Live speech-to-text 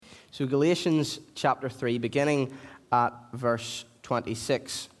So Galatians chapter 3, beginning at verse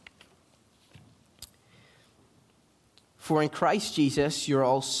 26. For in Christ Jesus you're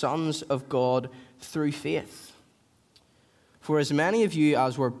all sons of God through faith. For as many of you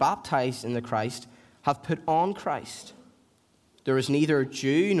as were baptized into Christ have put on Christ. There is neither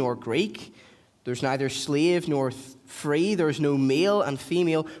Jew nor Greek, there's neither slave nor free, there is no male and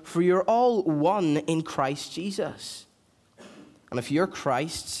female, for you're all one in Christ Jesus. And if you're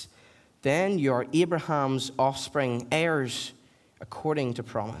Christ's, then you're Abraham's offspring, heirs according to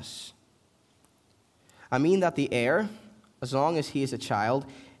promise. I mean that the heir, as long as he is a child,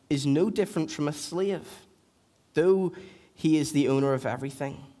 is no different from a slave, though he is the owner of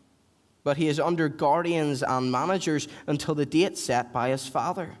everything. But he is under guardians and managers until the date set by his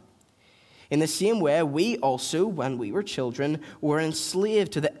father. In the same way, we also, when we were children, were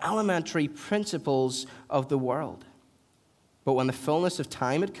enslaved to the elementary principles of the world. But when the fullness of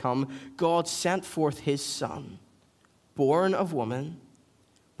time had come, God sent forth his Son, born of woman,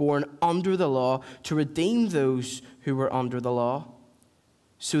 born under the law, to redeem those who were under the law,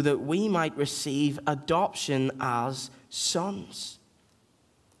 so that we might receive adoption as sons.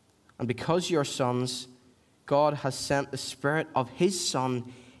 And because you're sons, God has sent the Spirit of his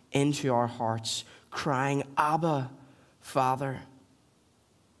Son into our hearts, crying, Abba, Father.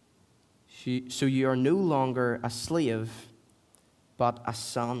 So you are no longer a slave, but a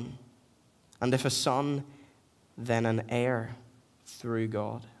son. And if a son, then an heir through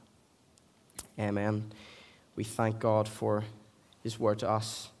God. Amen. We thank God for his word to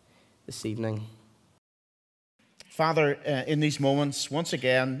us this evening. Father, in these moments, once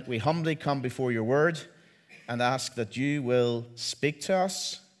again, we humbly come before your word and ask that you will speak to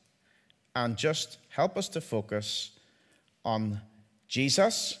us and just help us to focus on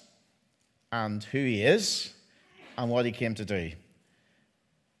Jesus and who he is and what he came to do.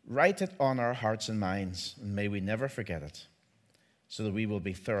 Write it on our hearts and minds, and may we never forget it, so that we will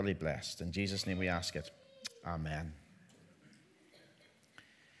be thoroughly blessed. In Jesus' name we ask it. Amen.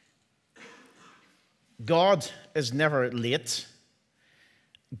 God is never late.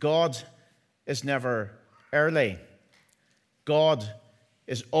 God is never early. God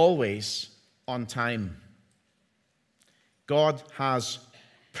is always on time. God has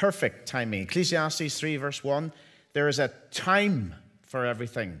perfect timing. Ecclesiastes 3 verse 1, there is a time for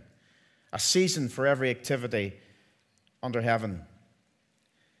everything, a season for every activity under heaven.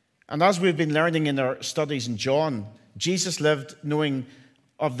 And as we've been learning in our studies in John, Jesus lived knowing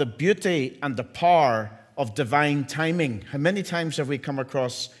of the beauty and the power of divine timing. How many times have we come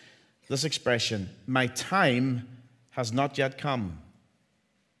across this expression, my time has not yet come?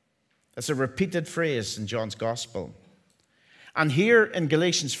 It's a repeated phrase in John's Gospel. And here in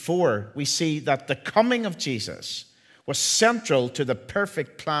Galatians 4, we see that the coming of Jesus was central to the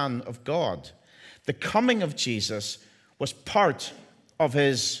perfect plan of God. The coming of Jesus was part of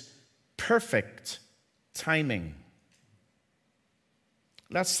his perfect timing.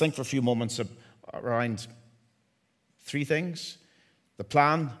 Let's think for a few moments around three things: the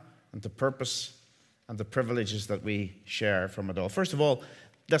plan and the purpose and the privileges that we share from it all. First of all,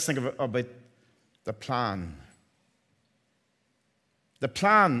 let's think about the plan. The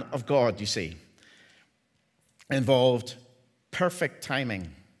plan of God, you see, involved perfect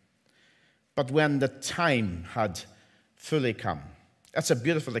timing. But when the time had fully come, that's a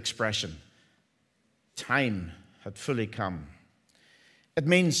beautiful expression. Time had fully come. It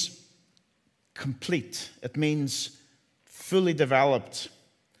means complete. It means fully developed.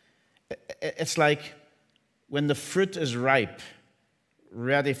 It's like when the fruit is ripe,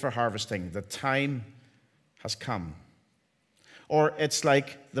 ready for harvesting, the time has come. Or it's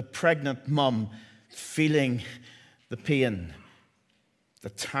like the pregnant mum feeling the pain. The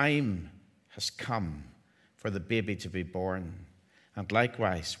time has come for the baby to be born. And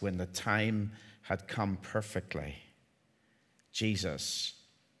likewise, when the time had come perfectly, Jesus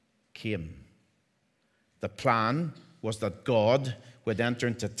came. The plan was that God would enter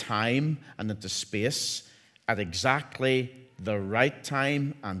into time and into space at exactly the right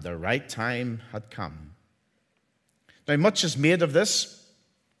time, and the right time had come. Now, much is made of this,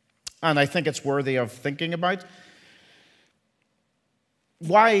 and I think it's worthy of thinking about.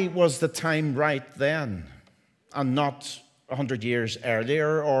 Why was the time right then and not 100 years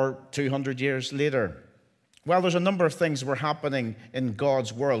earlier or 200 years later? Well, there's a number of things that were happening in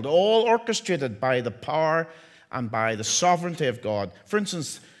God's world, all orchestrated by the power and by the sovereignty of God. For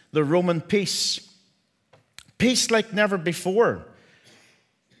instance, the Roman peace. Peace like never before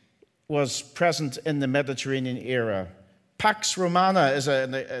was present in the Mediterranean era. Pax Romana is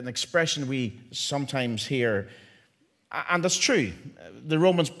an expression we sometimes hear. And it's true. The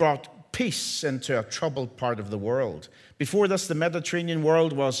Romans brought peace into a troubled part of the world. Before this, the Mediterranean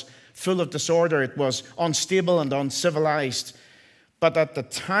world was full of disorder. It was unstable and uncivilized. But at the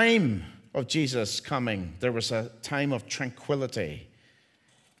time of Jesus' coming, there was a time of tranquility.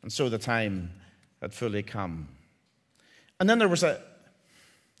 And so the time had fully come. And then there was a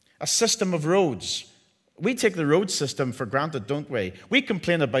system of roads. We take the road system for granted, don't we? We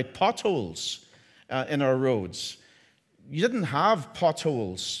complain about potholes in our roads. You didn't have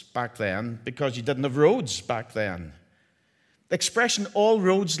potholes back then because you didn't have roads back then. The expression, all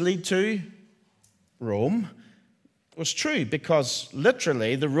roads lead to Rome, was true because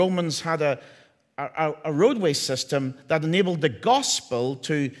literally the Romans had a roadway system that enabled the gospel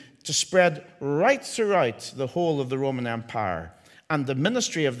to spread right throughout the whole of the Roman Empire. And the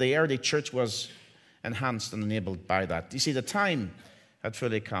ministry of the early church was enhanced and enabled by that. You see, the time had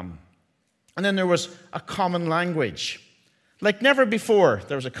fully come. And then there was a common language. Like never before,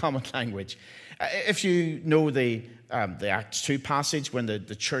 there was a common language. If you know the Acts 2 passage, when the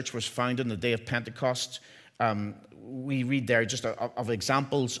church was founded on the day of Pentecost, we read there just of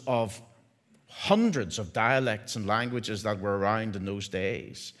examples of hundreds of dialects and languages that were around in those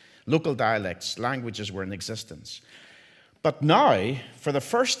days. Local dialects, languages were in existence. But now, for the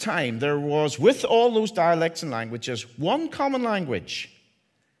first time, there was, with all those dialects and languages, one common language,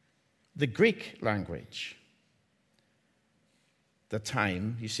 the Greek language. The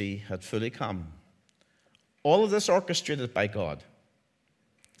time, you see, had fully come. All of this orchestrated by God,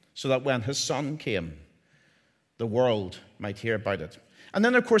 so that when his Son came, the world might hear about it. And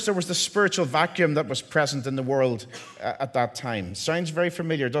then, of course, there was the spiritual vacuum that was present in the world at that time. Sounds very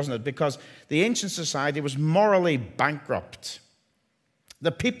familiar, doesn't it? Because the ancient society was morally bankrupt.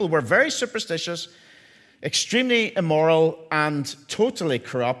 The people were very superstitious, extremely immoral, and totally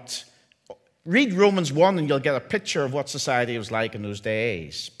corrupt. Read Romans 1 and you'll get a picture of what society was like in those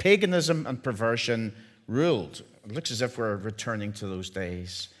days. Paganism and perversion ruled. It looks as if we're returning to those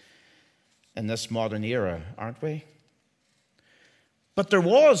days in this modern era, aren't we? But there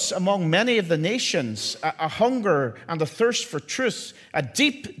was, among many of the nations, a hunger and a thirst for truth, a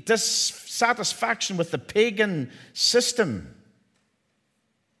deep dissatisfaction with the pagan system.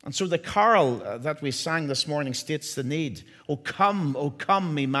 And so the carol that we sang this morning states the need. O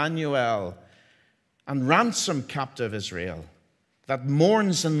come, Emmanuel, and ransom captive Israel, that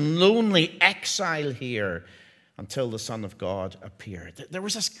mourns in lonely exile here until the Son of God appeared. There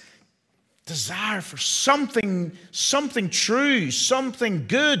was this desire for something true, something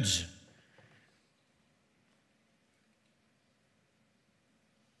good.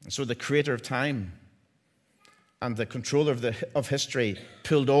 And so the creator of time and the controller of history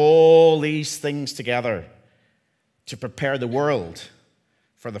pulled all these things together to prepare the world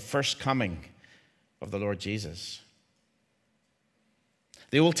for the first coming of the Lord Jesus.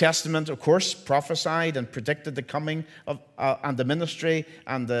 The Old Testament, of course, prophesied and predicted the coming of and the ministry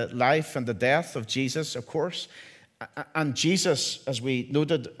and the life and the death of Jesus, of course. And Jesus, as we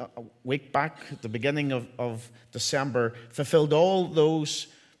noted a week back at the beginning of December, fulfilled all those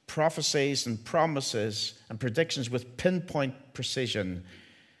prophecies and promises and predictions with pinpoint precision.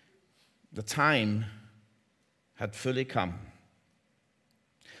 The time had fully come.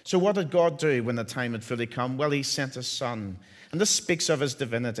 So what did God do when the time had fully come? Well, he sent his Son. And this speaks of his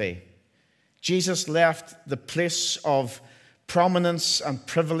divinity. Jesus left the place of prominence and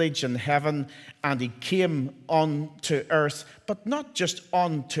privilege in heaven, and he came onto earth. But not just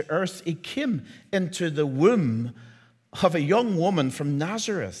onto earth, he came into the womb of a young woman from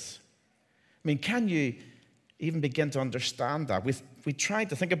Nazareth. I mean, can you even begin to understand that? We tried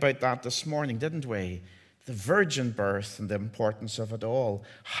to think about that this morning, didn't we? The virgin birth and the importance of it all.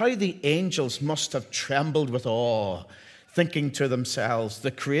 How the angels must have trembled with awe, thinking to themselves, the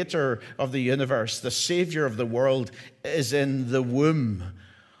creator of the universe, the savior of the world, is in the womb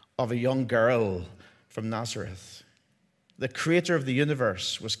of a young girl from Nazareth. The creator of the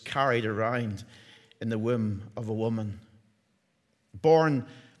universe was carried around in the womb of a woman. Born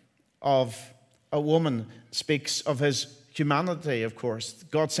of a woman speaks of his humanity, of course.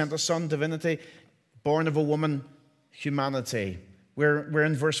 God sent a Son, divinity. Born of a woman, humanity. We're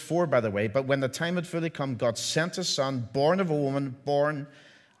in verse 4, by the way. But when the time had fully come, God sent his Son, born of a woman, born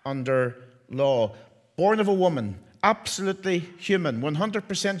under law. Born of a woman, absolutely human,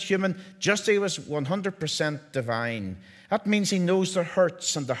 100% human, just as he was 100% divine. That means he knows the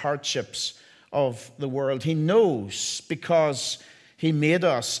hurts and the hardships of the world. He knows because he made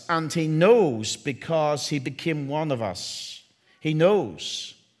us, and he knows because he became one of us. He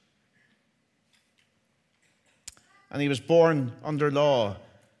knows. And he was born under law.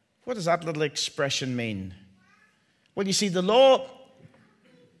 What does that little expression mean? Well, you see, the law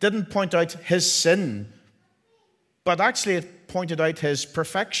didn't point out his sin, but actually it pointed out his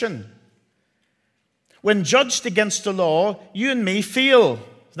perfection. When judged against the law, you and me fail.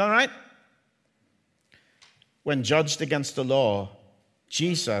 Is that right? When judged against the law,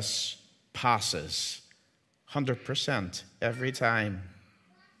 Jesus passes 100% every time.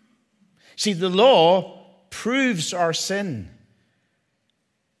 See, the law proves our sin.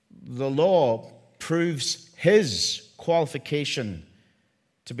 The law proves his qualification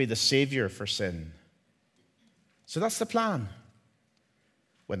to be the Savior for sin. So that's the plan.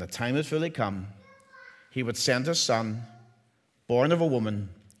 When the time had fully come, he would send his son, born of a woman,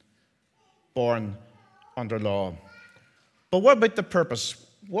 born under law. But what about the purpose?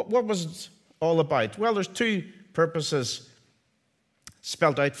 What was it all about? Well, there's two purposes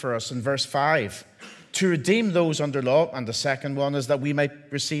spelled out for us in verse 5. To redeem those under law, and the second one is that we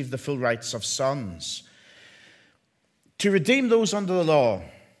might receive the full rights of sons. To redeem those under the law.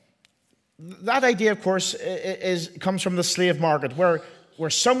 That idea, of course, comes from the slave market, where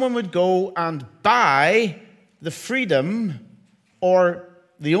someone would go and buy the freedom or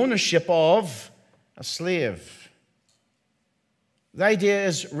the ownership of a slave. The idea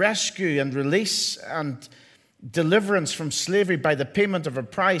is rescue and release and deliverance from slavery by the payment of a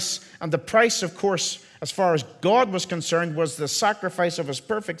price. And the price, of course, as far as God was concerned, was the sacrifice of his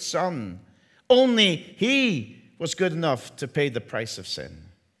perfect Son. Only he was good enough to pay the price of sin.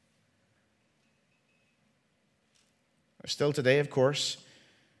 Still today, of course,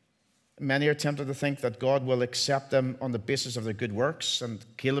 many are tempted to think that God will accept them on the basis of their good works. And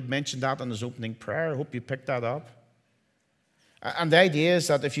Caleb mentioned that in his opening prayer. I hope you picked that up. And the idea is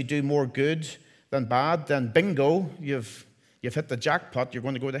that if you do more good than bad, then bingo, you've hit the jackpot, you're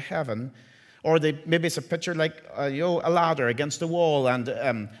going to go to heaven. Or maybe it's a picture like a ladder against a wall, and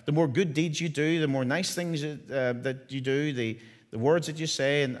the more good deeds you do, the more nice things that you do, the words that you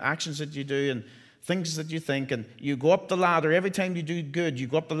say and actions that you do and things that you think, and you go up the ladder. Every time you do good, you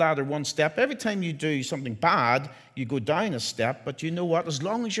go up the ladder one step. Every time you do something bad, you go down a step. But you know what? As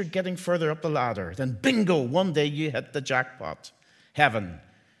long as you're getting further up the ladder, then bingo, one day you hit the jackpot. Heaven.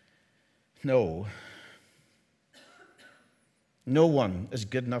 No. No one is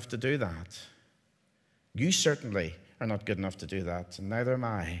good enough to do that. You certainly are not good enough to do that, and neither am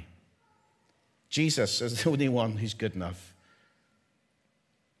I. Jesus is the only one who's good enough.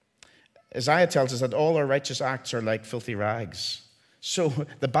 Isaiah tells us that all our righteous acts are like filthy rags. So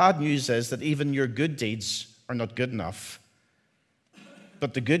the bad news is that even your good deeds are not good enough.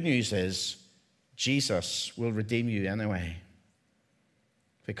 But the good news is Jesus will redeem you anyway,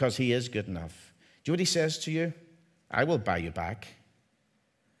 because he is good enough. Do you know what he says to you? I will buy you back.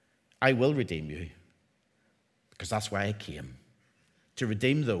 I will redeem you, because that's why I came, to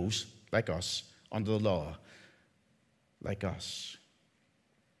redeem those like us under the law, like us.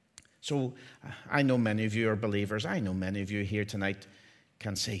 So I know many of you are believers. I know many of you here tonight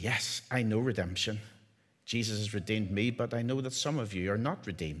can say, yes, I know redemption. Jesus has redeemed me, but I know that some of you are not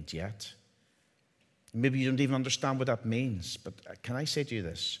redeemed yet. Maybe you don't even understand what that means, but can I say to you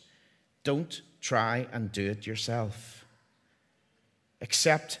this? Don't try and do it yourself.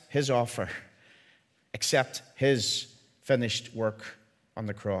 Accept his offer. Accept his finished work on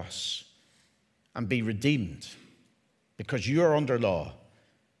the cross and be redeemed, because you are under law.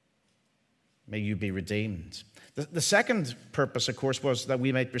 May you be redeemed. The second purpose, of course, was that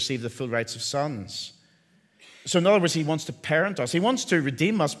we might receive the full rights of sons. So in other words, he wants to parent us. He wants to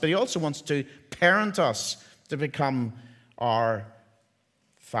redeem us, but he also wants to parent us to become our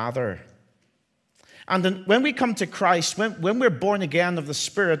Father. And then when we come to Christ, when we're born again of the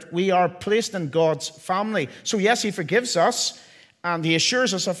Spirit, we are placed in God's family. So yes, he forgives us, and he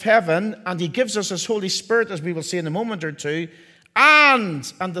assures us of heaven, and he gives us his Holy Spirit, as we will see in a moment or two. And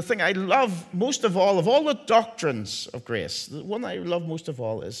the thing I love most of all the doctrines of grace, the one I love most of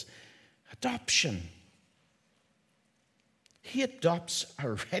all is adoption. He adopts a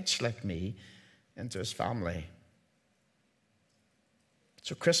wretch like me into his family.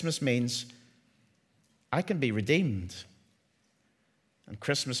 So Christmas means I can be redeemed. And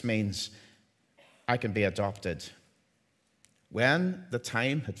Christmas means I can be adopted. When the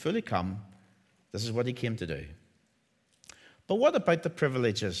time had fully come, this is what he came to do. But what about the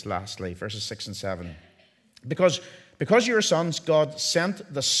privileges, lastly, verses 6 and 7? Because you're sons, God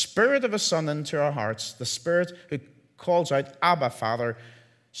sent the Spirit of his Son into our hearts, the Spirit who calls out, Abba, Father.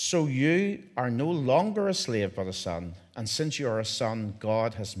 So you are no longer a slave, but a son. And since you are a son,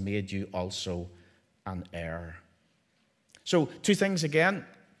 God has made you also an heir. So, two things again.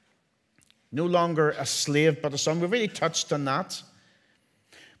 No longer a slave, but a son. We've really touched on that.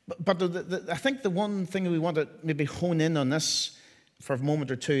 But I think the one thing we want to maybe hone in on this for a moment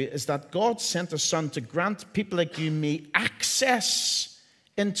or two is that God sent His Son to grant people like you and me access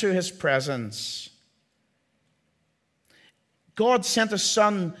into His presence. God sent His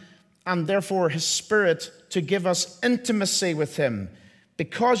Son and therefore His Spirit to give us intimacy with Him.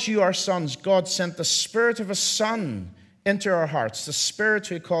 Because you are sons, God sent the Spirit of His Son into our hearts, the Spirit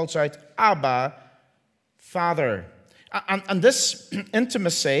who calls out, Abba, Father. And this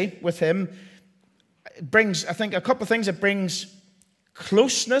intimacy with Him brings, I think, a couple of things. It brings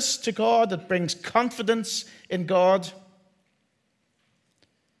closeness to God. It brings confidence in God.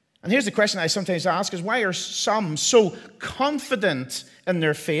 And here's the question I sometimes ask is, why are some so confident in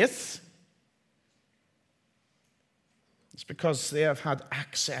their faith? It's because they have had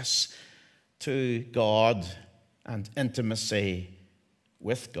access to God and intimacy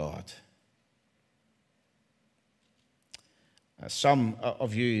with God. Some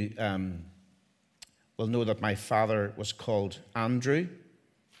of you will know that my father was called Andrew.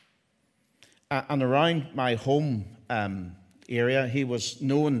 And around my home area, he was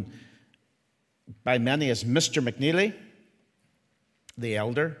known by many as Mr. McNeely, the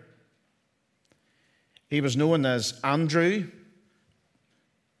elder. He was known as Andrew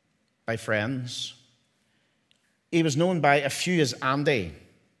by friends. He was known by a few as Andy.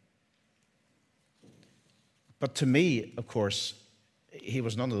 But to me, of course, he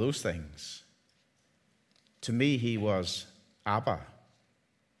was none of those things. To me, he was Abba.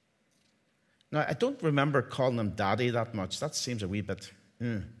 Now, I don't remember calling him Daddy that much. That seems a wee bit...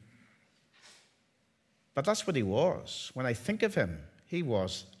 But that's what he was. When I think of him, he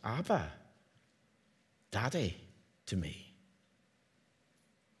was Abba, Daddy to me.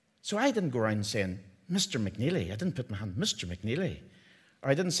 So I didn't go around saying, Mr. McNeely. I didn't put my hand, Mr. McNeely. Or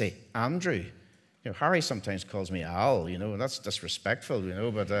I didn't say, Andrew. Harry sometimes calls me Al, and that's disrespectful,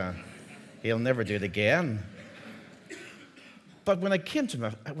 but he'll never do it again. But when I came to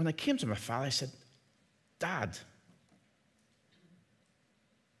my father, I said, Dad.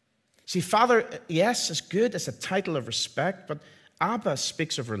 See, Father, yes, is good. It's a title of respect, but Abba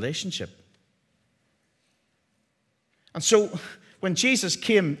speaks of relationship. And so when Jesus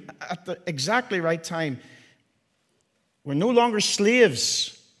came at the exactly right time, we're no longer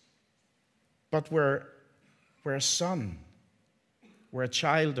slaves, but we're a son. We're a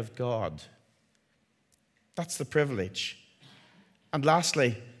child of God. That's the privilege. And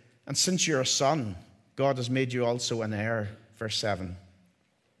lastly, and since you're a son, God has made you also an heir, verse 7.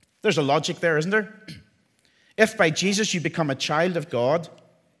 There's a logic there, isn't there? If by Jesus you become a child of God,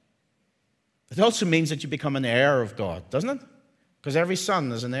 it also means that you become an heir of God, doesn't it? Because every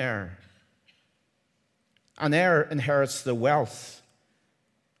son is an heir. An heir inherits the wealth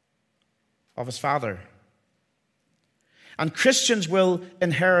of his father. And Christians will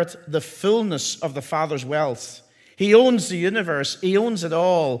inherit the fullness of the Father's wealth. He owns the universe. He owns it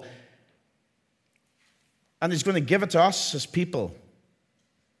all. And he's going to give it to us as people.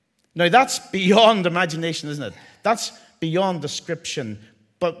 Now, that's beyond imagination, isn't it? That's beyond description.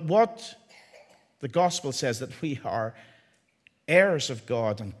 But what the gospel says, that we are heirs of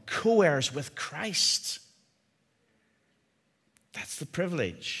God and co-heirs with Christ. That's the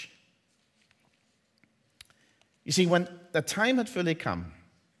privilege. You see, when the time had fully come,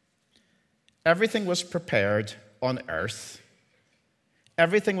 everything was prepared on earth.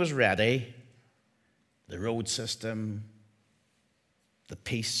 Everything was ready. The road system, the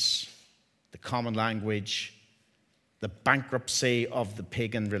peace, the common language, the bankruptcy of the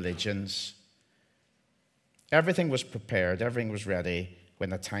pagan religions. Everything was prepared, everything was ready when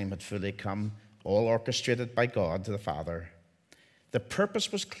the time had fully come, all orchestrated by God the Father. The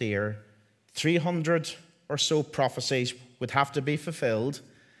purpose was clear. 300 or so prophecies would have to be fulfilled,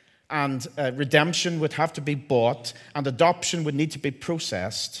 and redemption would have to be bought, and adoption would need to be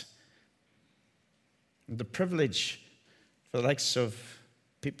processed. And the privilege for the likes of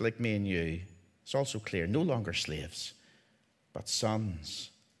people like me and you is also clear. No longer slaves, but sons.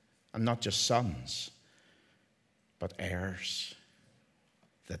 And not just sons, but heirs.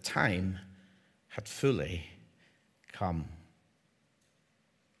 The time had fully come.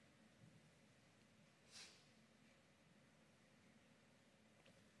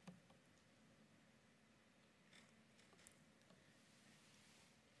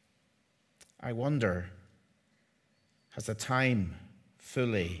 I wonder, has the time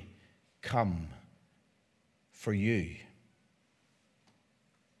fully come for you?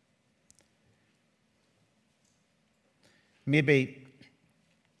 Maybe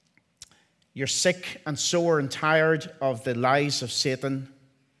you're sick and sore and tired of the lies of Satan.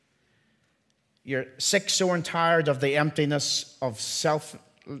 You're sick, sore, and tired of the emptiness of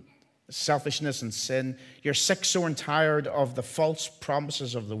selfishness and sin. You're sick, sore, and tired of the false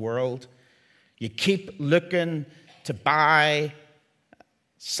promises of the world. You keep looking to buy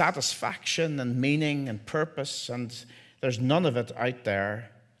satisfaction and meaning and purpose, and there's none of it out there.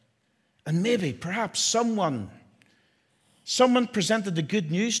 And maybe, perhaps, someone presented the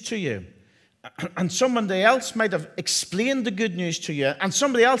good news to you, and somebody else might have explained the good news to you, and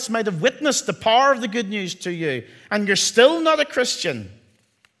somebody else might have witnessed the power of the good news to you, and you're still not a Christian.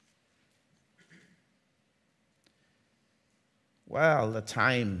 Well, the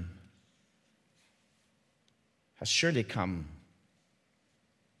time has surely come,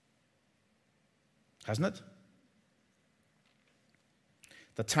 hasn't it?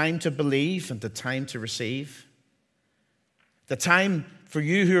 The time to believe and the time to receive. The time for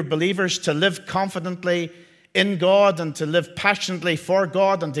you who are believers to live confidently in God and to live passionately for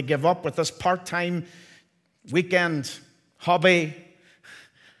God and to give up with this part-time weekend hobby.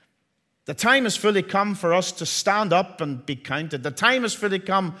 The time has fully come for us to stand up and be counted. The time has fully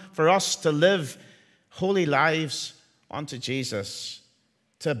come for us to live holy lives unto Jesus,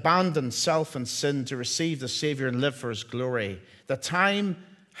 to abandon self and sin, to receive the Savior and live for His glory. The time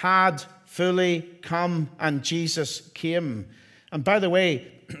had fully come and Jesus came. And by the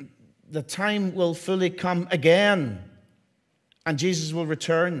way, the time will fully come again and Jesus will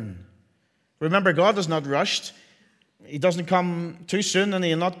return. Remember, God is not rushed. He doesn't come too soon and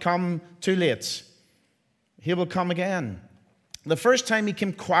He'll not come too late. He will come again. The first time He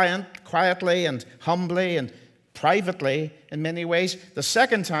came quietly and humbly and privately in many ways. The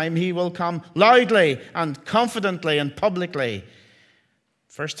second time He will come loudly and confidently and publicly.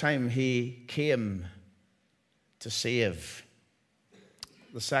 First time He came to save.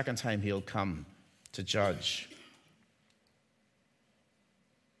 The second time He'll come to judge.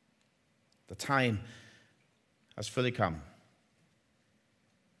 The time has fully come.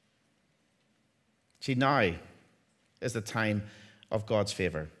 See, now is the time of God's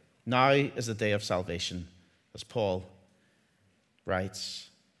favor. Now is the day of salvation, as Paul writes,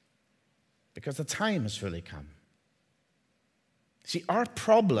 because the time has fully come. See, our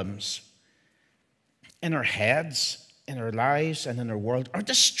problems in our heads, in our lives, and in our world are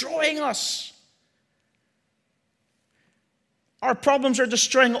destroying us. Our problems are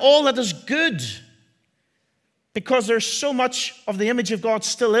destroying all that is good because there's so much of the image of God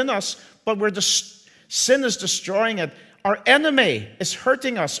still in us, but sin is destroying it. Our enemy is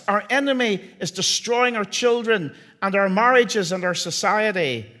hurting us. Our enemy is destroying our children and our marriages and our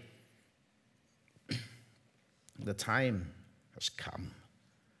society. The time has come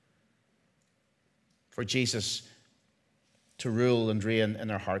for Jesus to rule and reign in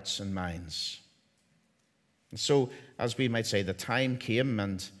our hearts and minds. And so, as we might say, the time came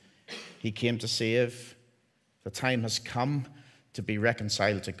and He came to save. The time has come to be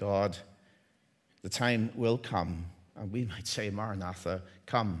reconciled to God. The time will come, and we might say, Maranatha,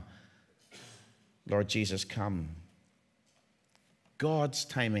 come. Lord Jesus, come. God's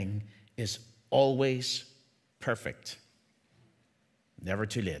timing is always perfect. Never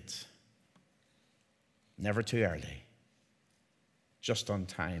too late. Never too early. Just on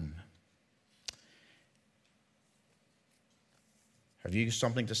time. Have you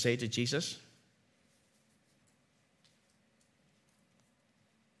something to say to Jesus?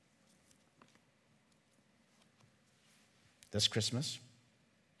 This Christmas?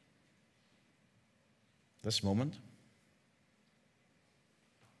 This moment?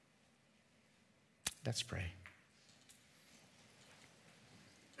 Let's pray.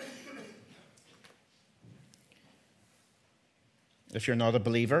 If you're not a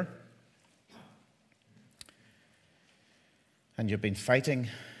believer and you've been fighting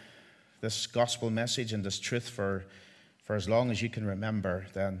this gospel message and this truth for as long as you can remember,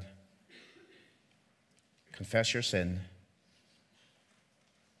 then confess your sin,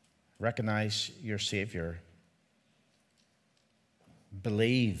 recognize your Savior,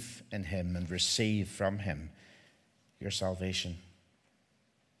 believe in Him and receive from Him your salvation.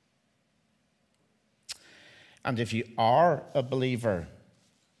 And if you are a believer,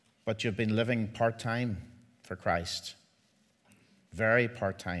 but you've been living part-time for Christ, very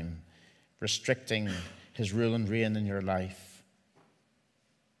part-time, restricting His rule and reign in your life,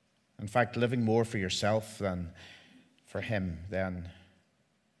 in fact, living more for yourself than for Him, then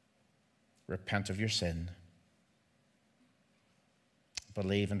repent of your sin,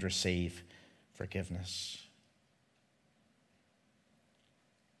 believe and receive forgiveness.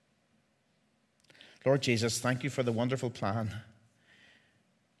 Lord Jesus, thank You for the wonderful plan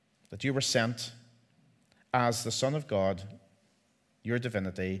that You were sent as the Son of God, Your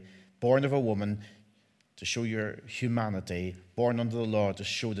divinity, born of a woman, to show your humanity, born under the law, to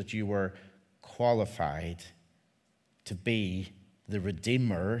show that you were qualified to be the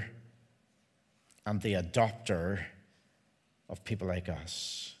Redeemer and the adopter of people like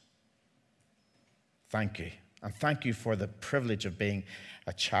us. Thank you. And thank you for the privilege of being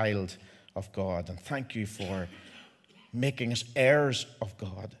a child of God. And thank you for making us heirs of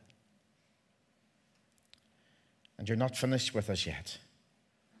God. And you're not finished with us yet.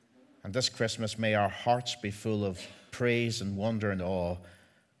 And this Christmas, may our hearts be full of praise and wonder and awe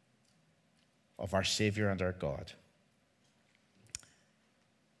of our Savior and our God.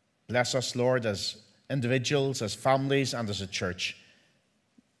 Bless us, Lord, as individuals, as families, and as a church.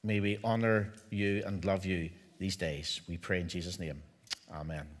 May we honor you and love you these days. We pray in Jesus' name.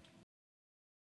 Amen.